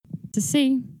is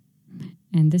C,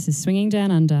 and this is Swinging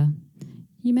Down Under.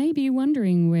 You may be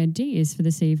wondering where D is for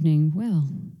this evening. Well,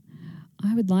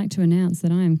 I would like to announce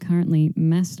that I am currently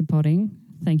Masterpodding.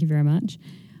 Thank you very much.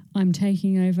 I'm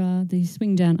taking over the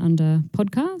Swing Down Under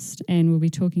podcast, and we'll be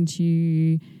talking to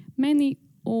you mainly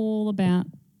all about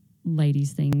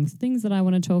ladies' things that I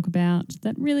want to talk about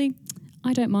that really,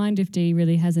 I don't mind if Dee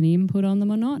really has any input on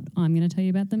them or not. I'm going to tell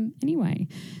you about them anyway.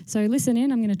 So listen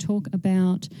in. I'm going to talk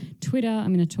about Twitter.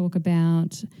 I'm going to talk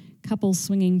about couple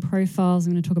swinging profiles.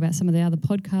 I'm going to talk about some of the other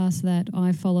podcasts that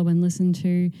I follow and listen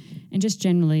to, and just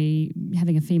generally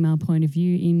having a female point of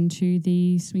view into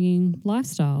the swinging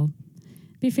lifestyle.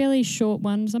 Be a fairly short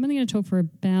one. So I'm only going to talk for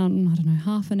about,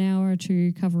 half an hour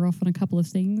to cover off on a couple of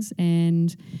things,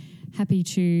 and happy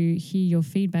to hear your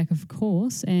feedback, of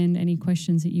course, and any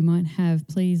questions that you might have,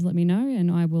 please let me know and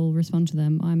I will respond to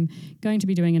them. I'm going to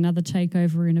be doing another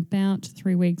takeover in about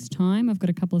 3 weeks' time. I've got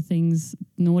a couple of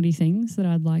naughty things that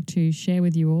I'd like to share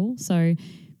with you all. So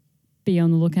be on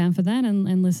the lookout for that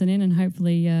and listen in, and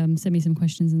hopefully send me some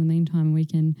questions in the meantime, and we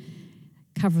can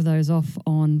cover those off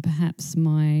on perhaps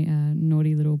my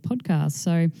naughty little podcast.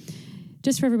 So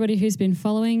just for everybody who's been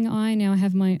following, I now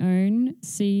have my own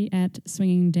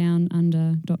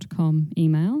c@swingingdownunder.com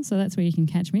email. So that's where you can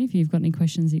catch me if you've got any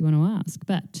questions that you want to ask.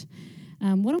 But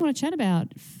what I want to chat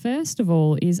about, first of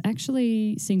all, is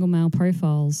actually single male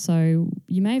profiles. So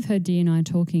you may have heard Dee and I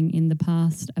talking in the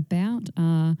past about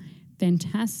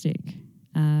fantastic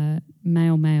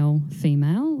male,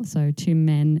 female, so 2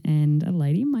 men and a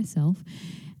lady, myself,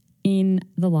 in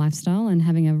the lifestyle and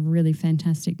having a really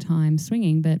fantastic time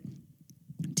swinging. But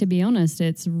to be honest,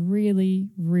 it's really,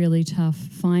 really tough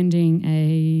finding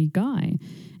a guy,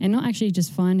 and not actually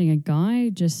just finding a guy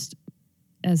just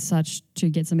as such to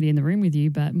get somebody in the room with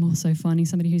you, but more so finding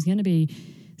somebody who's going to be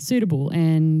suitable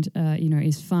and,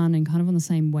 is fun and kind of on the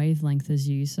same wavelength as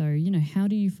you. So, how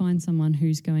do you find someone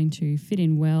who's going to fit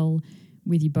in well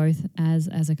with you both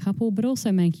as a couple, but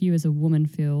also make you as a woman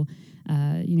feel,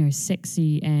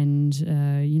 sexy and,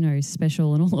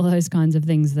 special and all of those kinds of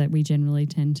things that we generally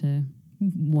tend to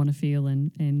want to feel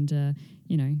and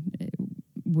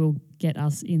will get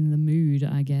us in the mood,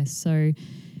 I guess. So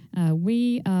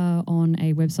we are on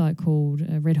a website called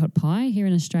Red Hot Pie. Here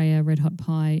in Australia, Red Hot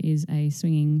Pie is a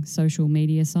swinging social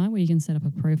media site where you can set up a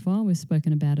profile. We've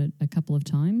spoken about it a couple of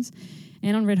times.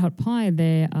 And on Red Hot Pie,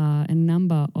 there are a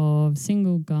number of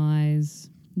single guys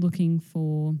looking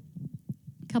for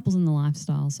couples in the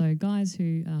lifestyle. So guys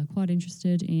who are quite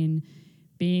interested in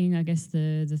being, I guess,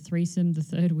 the threesome, the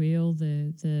third wheel,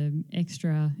 the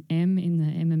extra M in the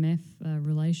MMF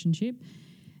relationship.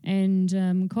 And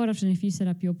quite often, if you set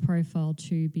up your profile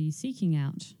to be seeking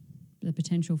out the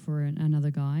potential for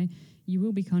another guy, you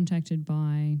will be contacted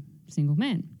by single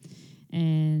men.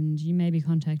 And you may be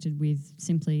contacted with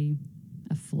simply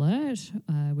a flirt,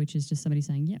 which is just somebody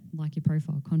saying, yep, like your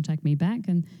profile, contact me back.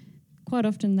 And quite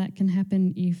often that can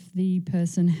happen if the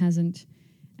person hasn't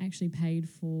actually paid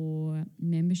for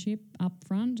membership up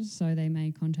front, so they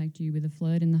may contact you with a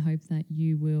flirt in the hope that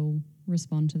you will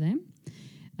respond to them.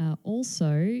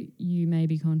 Also, you may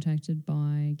be contacted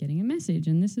by getting a message,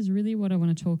 and this is really what I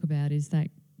want to talk about, is that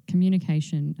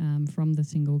communication from the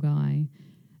single guy,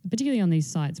 particularly on these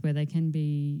sites where they can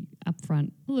be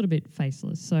upfront a little bit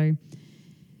faceless. So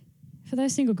for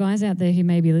those single guys out there who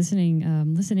may be listening,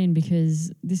 listen in,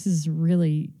 because this is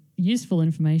really useful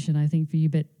information, I think, for you.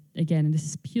 But again, this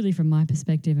is purely from my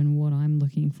perspective and what I'm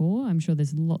looking for. I'm sure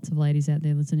there's lots of ladies out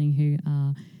there listening who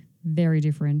are very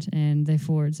different, and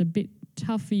therefore it's a bit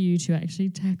tough for you to actually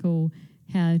tackle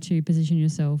how to position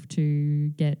yourself to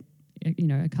get,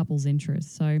 a couple's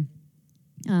interest. So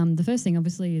the first thing,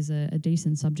 obviously, is a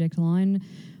decent subject line.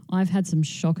 I've had some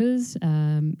shockers.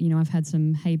 I've had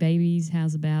some, hey babies,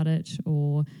 how's about it?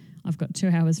 Or I've got 2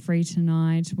 hours free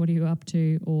tonight, what are you up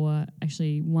to? Or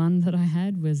actually one that I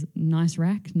had was nice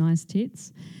rack, nice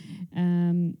tits.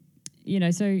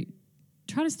 So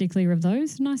try to steer clear of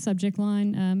those. Nice subject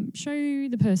line. Show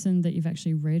the person that you've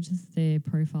actually read their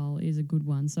profile is a good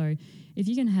one. So if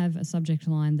you can have a subject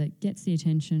line that gets the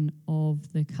attention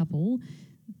of the couple,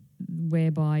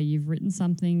 whereby you've written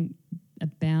something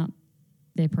about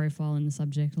their profile in the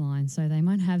subject line. So they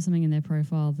might have something in their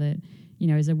profile that,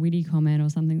 is a witty comment or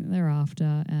something that they're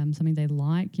after, something they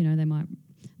like. They might,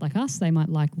 like us, they might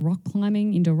like rock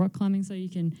climbing, indoor rock climbing. So you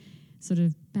can sort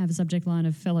of have a subject line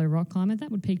of fellow rock climber. That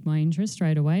would pique my interest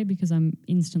straight away, because I'm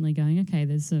instantly going, okay,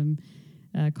 there's some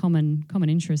common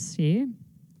interests here.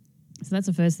 So that's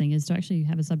the first thing, is to actually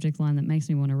have a subject line that makes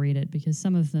me want to read it, because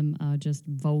some of them are just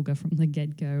vulgar from the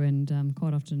get-go and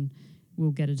quite often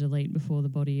we'll get a delete before the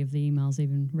body of the email's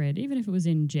even read, even if it was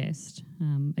in jest.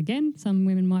 Again, some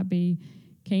women might be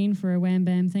keen for a wham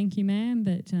bam thank you ma'am,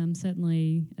 but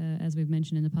certainly, as we've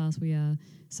mentioned in the past, we are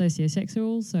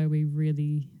sociosexual, so we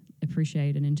really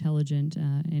appreciate an intelligent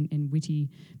and witty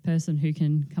person who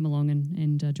can come along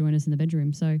and join us in the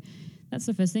bedroom. So that's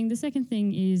the first thing. The second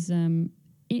thing is in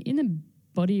the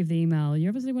body of the email, you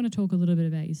obviously want to talk a little bit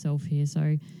about yourself here.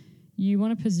 So you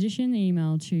want to position the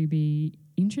email to be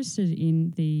interested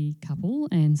in the couple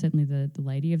and certainly the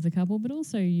lady of the couple, but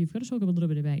also you've got to talk a little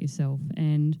bit about yourself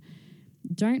and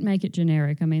don't make it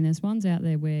generic. I mean, there's ones out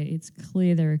there where it's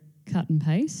clear they're a cut and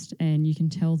paste and you can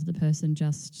tell that the person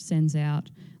just sends out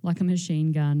like a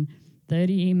machine gun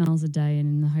 30 emails a day and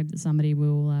in the hope that somebody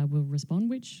will respond,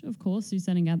 which of course you're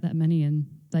sending out that many and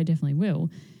they definitely will.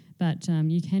 But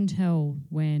you can tell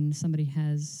when somebody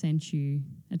has sent you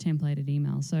a templated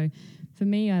email. So for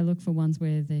me, I look for ones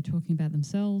where they're talking about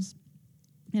themselves,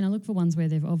 and I look for ones where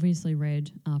they've obviously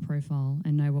read our profile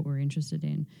and know what we're interested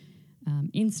in.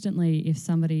 Instantly, if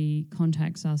somebody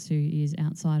contacts us who is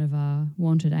outside of our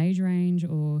wanted age range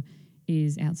or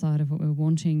is outside of what we're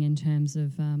wanting in terms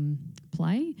of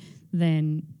play,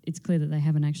 then it's clear that they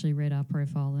haven't actually read our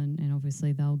profile and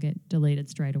obviously they'll get deleted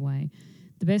straight away.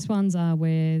 The best ones are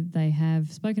where they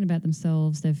have spoken about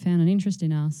themselves, they've found an interest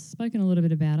in us, spoken a little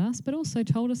bit about us, but also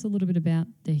told us a little bit about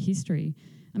their history.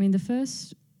 I mean, the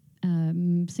first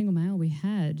single male we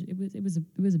had, it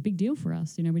was a big deal for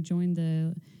us. You know, we joined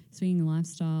the swinging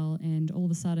lifestyle, and all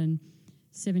of a sudden,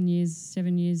 7 years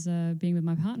being with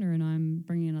my partner, and I'm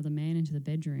bringing another man into the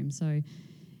bedroom. So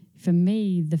for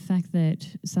me, the fact that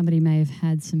somebody may have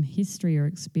had some history or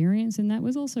experience in that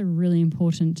was also really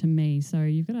important to me. So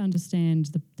you've got to understand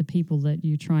the people that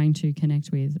you're trying to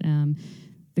connect with.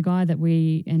 The guy that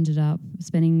we ended up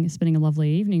spending a lovely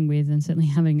evening with and certainly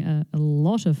having a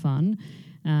lot of fun,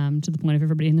 to the point of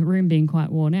everybody in the room being quite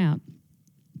worn out,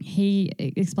 he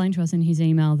explained to us in his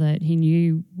email that he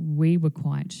knew we were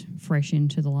quite fresh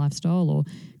into the lifestyle or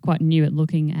quite new at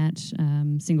looking at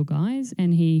single guys,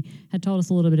 and he had told us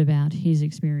a little bit about his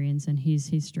experience and his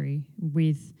history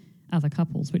with other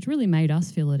couples, which really made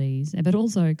us feel at ease, but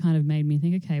also kind of made me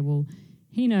think, okay, well,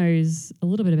 he knows a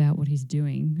little bit about what he's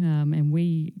doing, and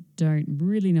we don't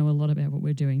really know a lot about what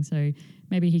we're doing, so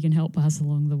maybe he can help us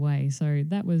along the way. So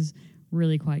that was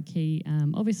really quite key.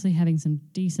 Obviously, having some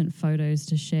decent photos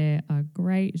to share are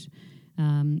great.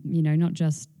 Not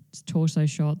just torso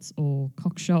shots or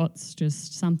cock shots,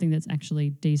 just something that's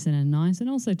actually decent and nice, and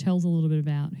also tells a little bit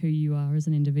about who you are as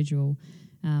an individual.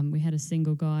 We had a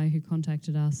single guy who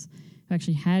contacted us who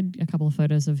actually had a couple of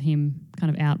photos of him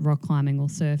kind of out rock climbing or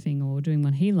surfing or doing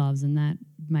what he loves, and that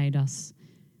made us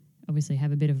obviously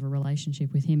have a bit of a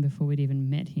relationship with him before we'd even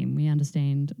met him. We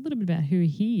understand a little bit about who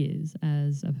he is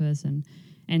as a person,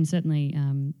 and certainly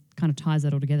kind of ties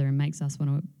that all together and makes us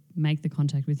want to make the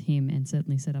contact with him and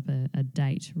certainly set up a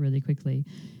date really quickly.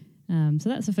 So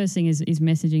that's the first thing is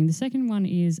messaging. The second one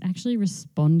is actually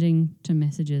responding to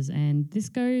messages, and this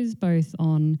goes both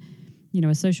on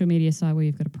a social media site where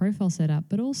you've got a profile set up,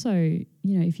 but also,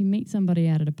 if you meet somebody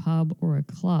out at a pub or a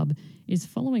club, is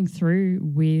following through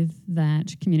with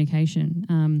that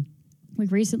communication.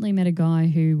 We've recently met a guy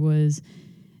who was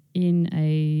in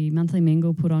a monthly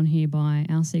mingle put on here by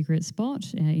Our Secret Spot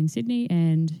in Sydney,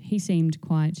 and he seemed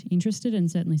quite interested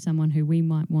and certainly someone who we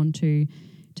might want to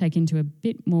take into a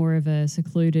bit more of a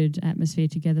secluded atmosphere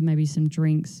together, maybe some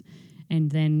drinks, and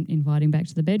then inviting back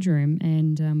to the bedroom.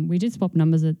 And we did swap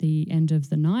numbers at the end of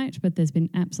the night, but there's been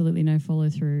absolutely no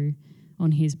follow-through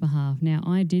on his behalf. Now,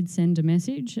 I did send a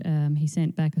message. He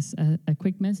sent back a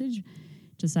quick message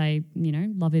to say,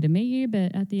 lovely to meet you,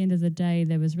 but at the end of the day,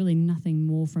 there was really nothing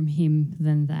more from him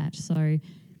than that. So,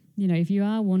 if you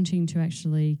are wanting to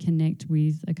actually connect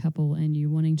with a couple and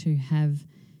you're wanting to have,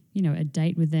 a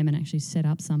date with them and actually set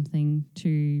up something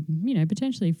to,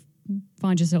 potentially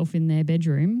find yourself in their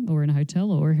bedroom or in a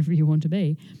hotel or wherever you want to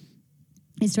be,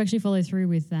 is to actually follow through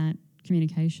with that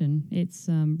communication. It's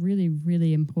really,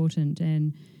 really important.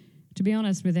 And to be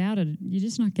honest, without it, you're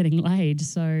just not getting laid.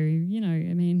 So,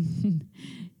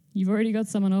 you've already got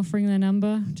someone offering their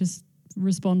number, just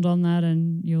respond on that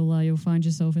and you'll find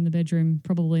yourself in the bedroom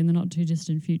probably in the not too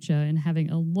distant future and having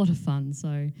a lot of fun.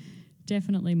 So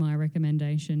definitely my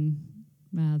recommendation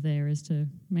there is to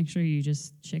make sure you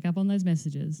just check up on those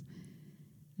messages.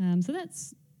 So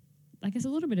that's, I guess, a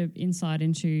little bit of insight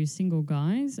into single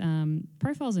guys.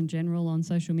 Profiles in general on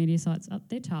social media sites,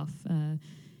 they're tough.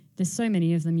 There's so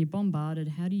many of them, you're bombarded.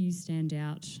 How do you stand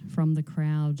out from the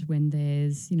crowd when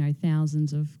there's,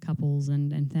 thousands of couples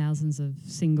and thousands of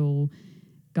single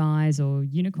guys or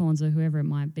unicorns or whoever it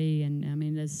might be. And I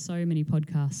mean, there's so many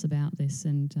podcasts about this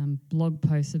and blog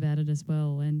posts about it as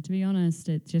well. And to be honest,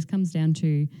 it just comes down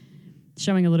to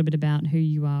showing a little bit about who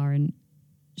you are and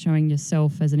showing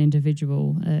yourself as an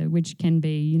individual, which can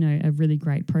be, you know, a really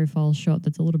great profile shot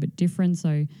that's a little bit different.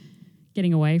 So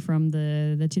getting away from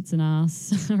the tits and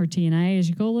ass or TNA as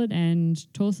you call it,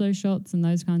 and torso shots and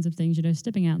those kinds of things, you know,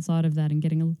 stepping outside of that and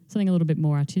getting something a little bit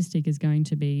more artistic is going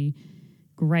to be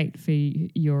great for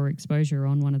your exposure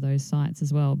on one of those sites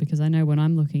as well. Because I know when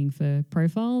I'm looking for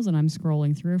profiles and I'm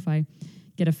scrolling through, if I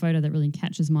get a photo that really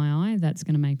catches my eye, that's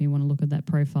going to make me want to look at that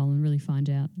profile and really find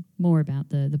out more about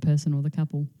the person or the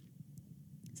couple.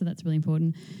 So that's really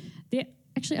important.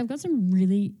 Actually, I've got some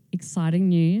really exciting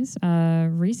news.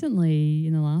 Recently,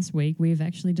 in the last week, we've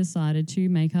actually decided to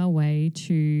make our way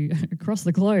to across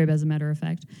the globe, as a matter of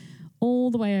fact,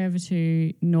 all the way over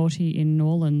to Naughty in New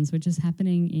Orleans, which is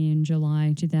happening in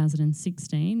July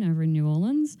 2016 over in New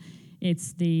Orleans.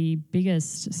 It's the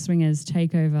biggest swingers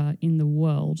takeover in the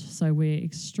world, so we're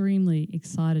extremely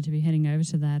excited to be heading over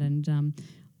to that. And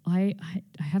I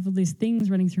have all these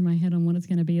things running through my head on what it's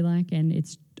going to be like, and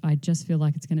I just feel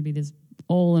like it's going to be this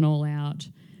all in all out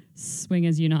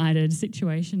swingers united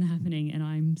situation happening, and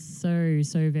I'm so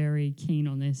very keen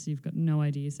on this. You've got no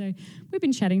idea. So we've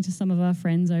been chatting to some of our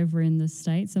friends over in the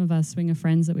States, some of our swinger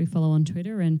friends that we follow on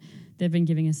Twitter, and they've been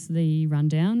giving us the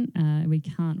rundown. We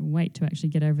can't wait to actually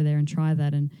get over there and try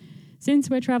that. And since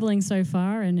we're travelling so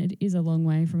far, and it is a long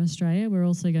way from Australia, we're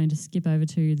also going to skip over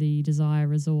to the Desire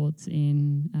Resorts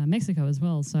in Mexico as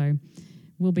well. So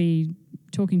we'll be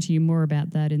talking to you more about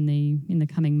that in the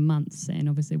coming months, and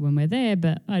obviously when we're there.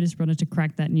 But I just wanted to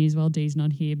crack that news while Dee's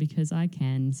not here because I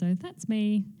can. So that's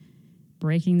me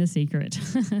breaking the secret.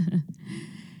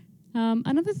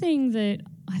 Another thing that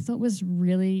I thought was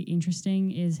really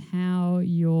interesting is how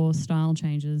your style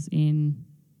changes in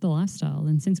the lifestyle.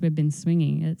 And since we've been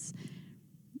swinging, it's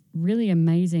really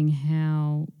amazing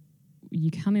how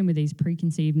you come in with these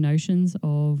preconceived notions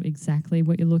of exactly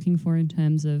what you're looking for in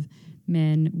terms of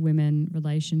men, women,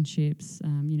 relationships,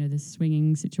 the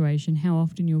swinging situation, how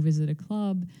often you'll visit a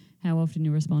club, how often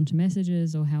you'll respond to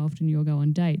messages, or how often you'll go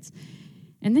on dates.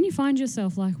 And then you find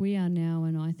yourself like we are now,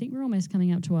 and I think we're almost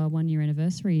coming up to our 1 year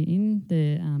anniversary in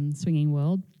the swinging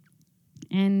world,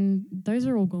 and those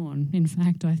are all gone. In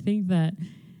fact, I think that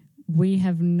we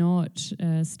have not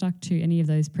stuck to any of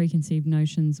those preconceived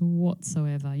notions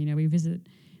whatsoever. You know, we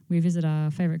visit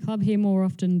our favourite club here more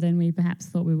often than we perhaps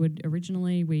thought we would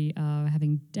originally. We are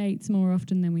having dates more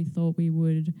often than we thought we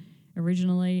would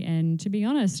originally. And to be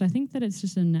honest, I think that it's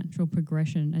just a natural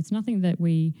progression. It's nothing that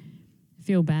we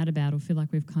feel bad about or feel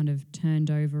like we've kind of turned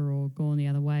over or gone the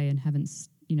other way and haven't,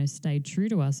 stayed true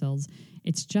to ourselves.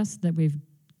 It's just that we've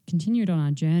continued on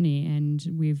our journey and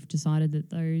we've decided that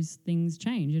those things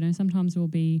change. Sometimes we'll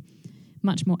be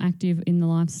much more active in the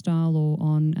lifestyle or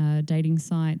on dating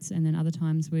sites, and then other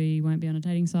times we won't be on a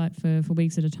dating site for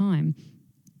weeks at a time.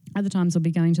 Other times we'll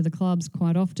be going to the clubs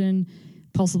quite often.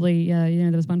 Possibly,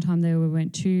 there was one time there we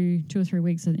went two or 3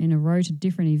 weeks in a row to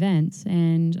different events,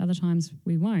 and other times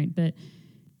we won't. But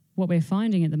what we're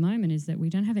finding at the moment is that we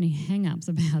don't have any hang-ups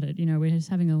about it. We're just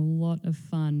having a lot of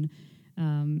fun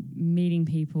meeting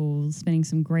people, spending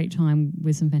some great time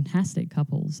with some fantastic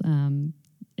couples,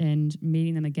 and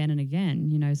meeting them again and again,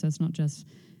 so it's not just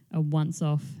a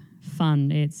once-off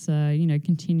fun. It's,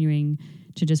 continuing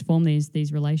to just form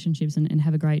these relationships and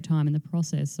have a great time in the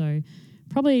process. So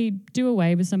probably do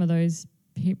away with some of those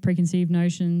preconceived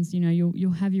notions.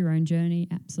 You'll have your own journey,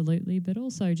 absolutely, but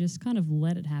also just kind of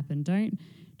let it happen.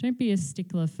 Don't be a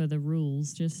stickler for the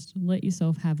rules. Just let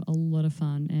yourself have a lot of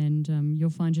fun, and you'll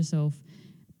find yourself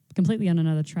completely on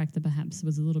another track that perhaps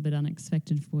was a little bit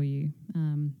unexpected for you.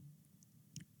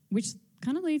 Which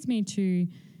kind of leads me to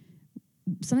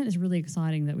something that's really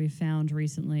exciting that we've found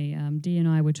recently. Dee and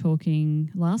I were talking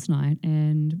last night,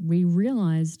 and we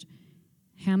realised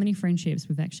how many friendships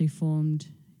we've actually formed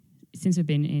since we've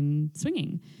been in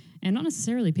swinging. And not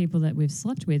necessarily people that we've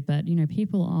slept with, but,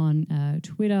 people on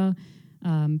Twitter,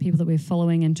 people that we're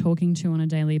following and talking to on a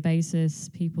daily basis,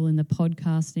 people in the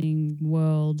podcasting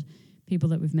world, people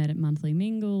that we've met at monthly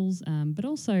mingles, but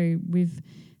also we've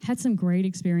had some great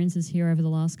experiences here over the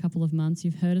last couple of months.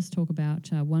 You've heard us talk about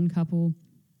one couple.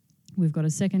 We've got a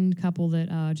second couple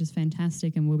that are just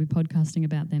fantastic, and we'll be podcasting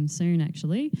about them soon,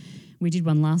 actually. We did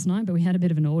one last night, but we had a bit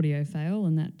of an audio fail,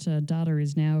 and that data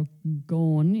is now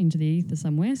gone into the ether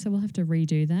somewhere, so we'll have to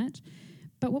redo that.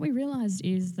 But what we realised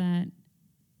is that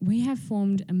we have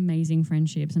formed amazing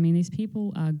friendships. I mean, these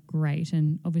people are great,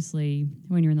 and obviously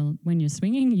when you're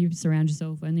swinging, you surround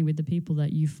yourself only with the people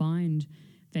that you find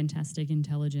fantastic,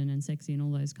 intelligent and sexy and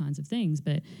all those kinds of things.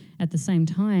 But at the same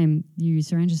time, you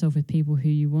surround yourself with people who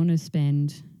you want to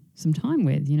spend some time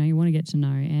with, you want to get to know.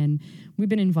 And we've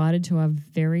been invited to our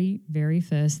very, very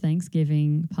first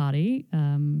Thanksgiving party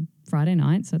Friday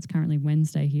night. So it's currently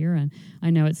Wednesday here. And I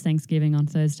know it's Thanksgiving on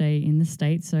Thursday in the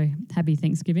States. So happy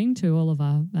Thanksgiving to all of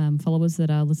our followers that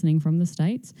are listening from the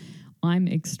States. I'm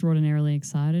extraordinarily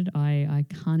excited. I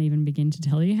can't even begin to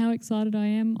tell you how excited I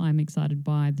am. I'm excited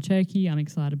by the turkey. I'm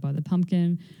excited by the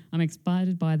pumpkin. I'm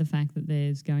excited by the fact that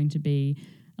there's going to be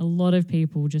a lot of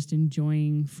people just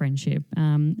enjoying friendship.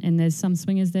 And there's some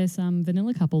swingers there, some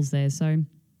vanilla couples there. So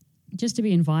just to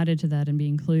be invited to that and be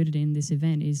included in this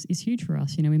event is huge for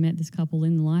us. We met this couple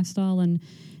in the lifestyle, and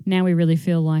now we really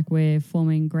feel like we're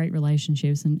forming great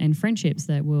relationships and friendships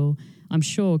that will, I'm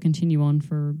sure, continue on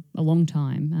for a long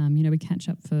time. We catch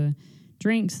up for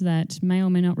drinks that may or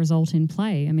may not result in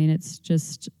play. I mean, it's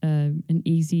just an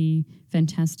easy,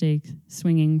 fantastic,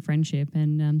 swinging friendship,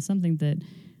 and something that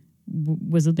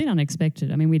was a bit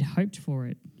unexpected. I mean, we'd hoped for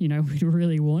it. We'd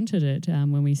really wanted it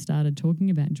when we started talking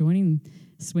about joining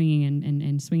swinging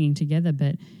and swinging together.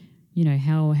 But,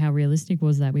 how realistic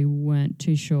was that? We weren't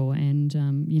too sure. And,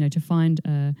 to find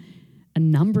a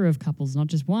number of couples, not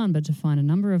just one, but to find a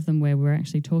number of them where we're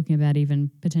actually talking about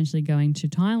even potentially going to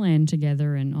Thailand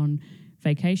together and on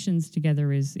vacations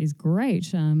together is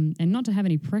great. And not to have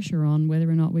any pressure on whether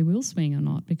or not we will swing or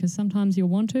not, because sometimes you'll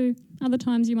want to, other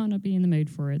times you might not be in the mood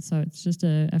for it. So it's just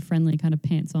a friendly kind of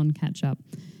pants-on catch-up,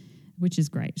 which is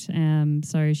great.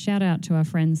 So shout out to our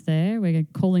friends there. We're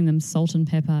calling them Salt and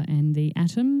Pepper and the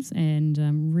Atoms, and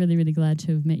I'm really, really glad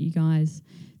to have met you guys.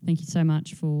 Thank you so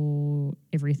much for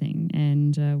everything,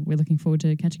 and we're looking forward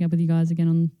to catching up with you guys again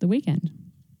on the weekend.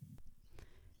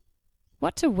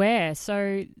 What to wear?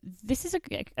 So this is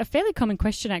a fairly common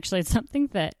question, actually. It's something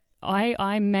that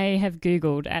I may have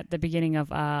Googled at the beginning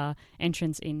of our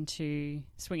entrance into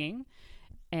swinging,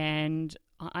 and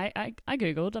I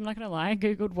Googled, I'm not going to lie, I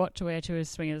Googled what to wear to a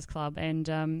swingers club,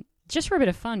 and just for a bit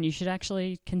of fun, you should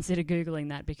actually consider Googling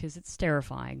that, because it's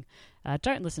terrifying.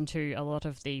 Don't listen to a lot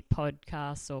of the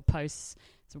podcasts or posts,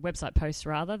 so website posts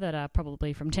rather, that are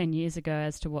probably from 10 years ago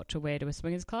as to what to wear to a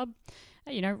swingers club.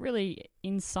 Really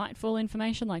insightful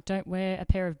information, like don't wear a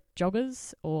pair of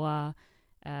joggers or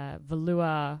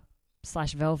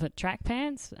velour/velvet track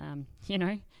pants.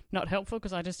 Not helpful,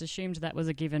 because I just assumed that was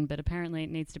a given, but apparently it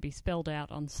needs to be spelled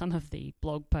out on some of the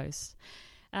blog posts.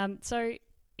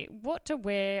 What to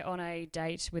wear on a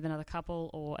date with another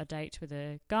couple, or a date with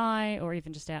a guy, or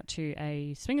even just out to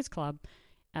a swingers club,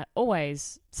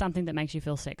 always something that makes you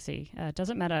feel sexy. It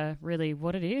doesn't matter really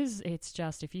what it is. It's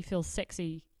just if you feel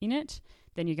sexy in it,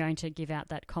 then you're going to give out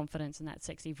that confidence and that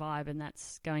sexy vibe, and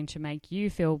that's going to make you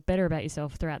feel better about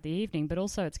yourself throughout the evening. But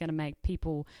also it's going to make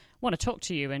people want to talk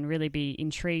to you and really be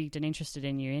intrigued and interested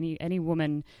in you. Any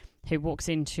woman who walks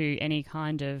into any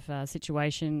kind of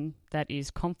situation that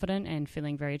is confident and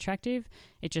feeling very attractive,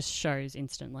 it just shows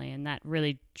instantly, and that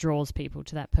really draws people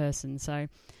to that person. So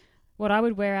what I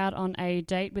would wear out on a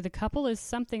date with a couple is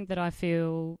something that I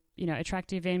feel,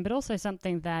 attractive in, but also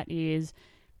something that is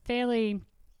fairly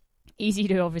easy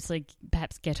to obviously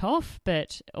perhaps get off,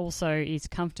 but also is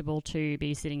comfortable to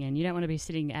be sitting in. You don't want to be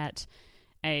sitting at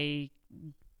a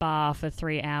bar for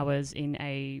 3 hours in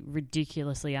a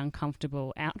ridiculously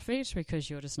uncomfortable outfit,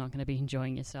 because you're just not going to be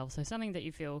enjoying yourself. So something that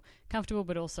you feel comfortable,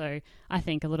 but also I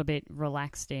think a little bit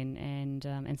relaxed in,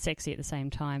 and sexy at the same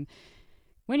time.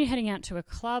 When you're heading out to a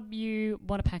club, you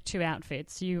want to pack 2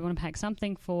 outfits. You want to pack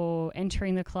something for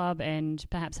entering the club and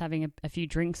perhaps having a few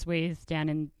drinks with down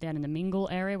in the mingle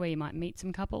area where you might meet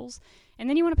some couples. And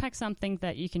then you want to pack something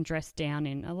that you can dress down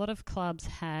in. A lot of clubs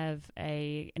have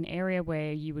an area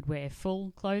where you would wear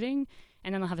full clothing,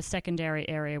 and then they'll have a secondary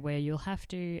area where you'll have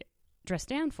to dress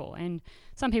down for. And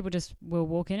some people just will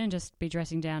walk in and just be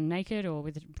dressing down naked or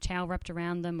with a towel wrapped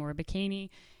around them or a bikini.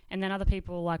 And then other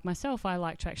people like myself, I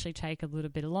like to actually take a little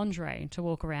bit of lingerie to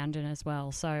walk around in as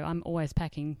well. So I'm always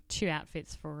packing 2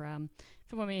 outfits for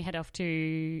when we head off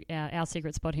to our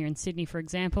secret spot here in Sydney, for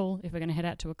example. If we're going to head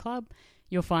out to a club,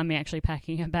 you'll find me actually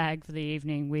packing a bag for the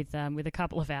evening with a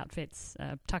couple of outfits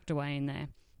tucked away in there.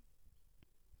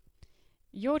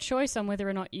 Your choice on whether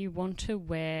or not you want to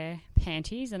wear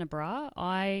panties and a bra.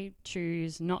 I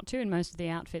choose not to in most of the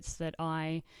outfits that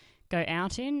I go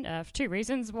out in for 2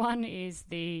 reasons. One is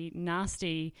the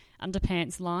nasty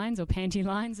underpants lines or panty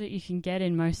lines that you can get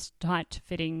in most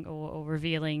tight-fitting or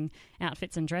revealing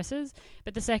outfits and dresses.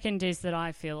 But the second is that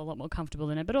I feel a lot more comfortable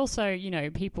in it. But also,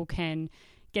 people can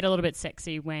get a little bit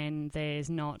sexy when there's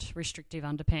not restrictive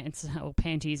underpants or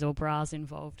panties or bras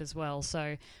involved as well.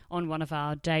 So on one of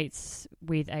our dates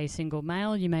with a single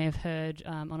male, you may have heard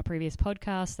on a previous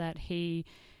podcast that he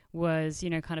was,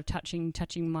 kind of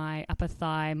touching my upper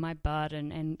thigh, my butt,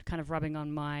 and kind of rubbing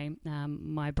on my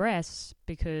my breasts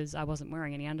because I wasn't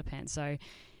wearing any underpants. So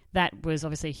that was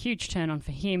obviously a huge turn on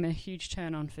for him, a huge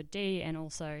turn on for Dee, and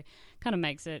also kind of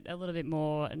makes it a little bit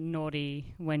more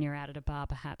naughty when you're out at a bar,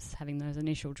 perhaps having those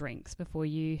initial drinks before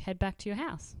you head back to your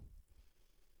house.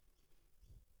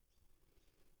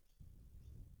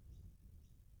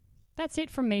 That's it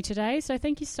from me today. So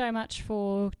thank you so much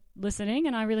for listening,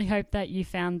 and I really hope that you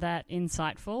found that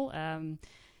insightful.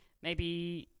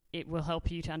 Maybe it will help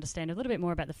you to understand a little bit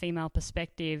more about the female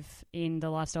perspective in the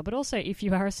lifestyle, but also if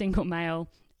you are a single male,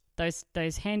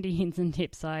 those handy hints and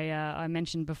tips I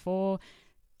mentioned before,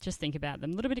 just think about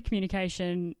them. A little bit of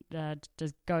communication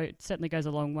certainly goes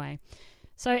a long way.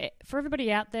 So for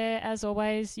everybody out there, as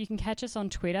always, you can catch us on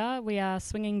Twitter. We are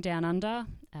SwingingDownUnder,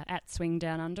 at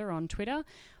SwingDownUnder on Twitter.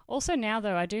 Also now,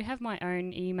 though, I do have my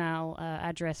own email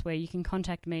address where you can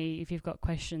contact me if you've got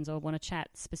questions or want to chat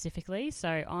specifically. So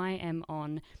I am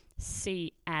on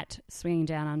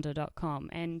c@swingingdownunder.com,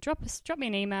 and drop me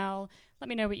an email. Let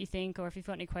me know what you think, or if you've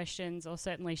got any questions, or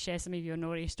certainly share some of your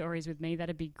naughty stories with me.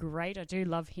 That'd be great. I do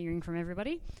love hearing from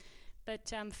everybody.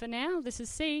 But for now, this is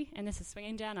C, and this is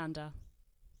Swinging Down Under.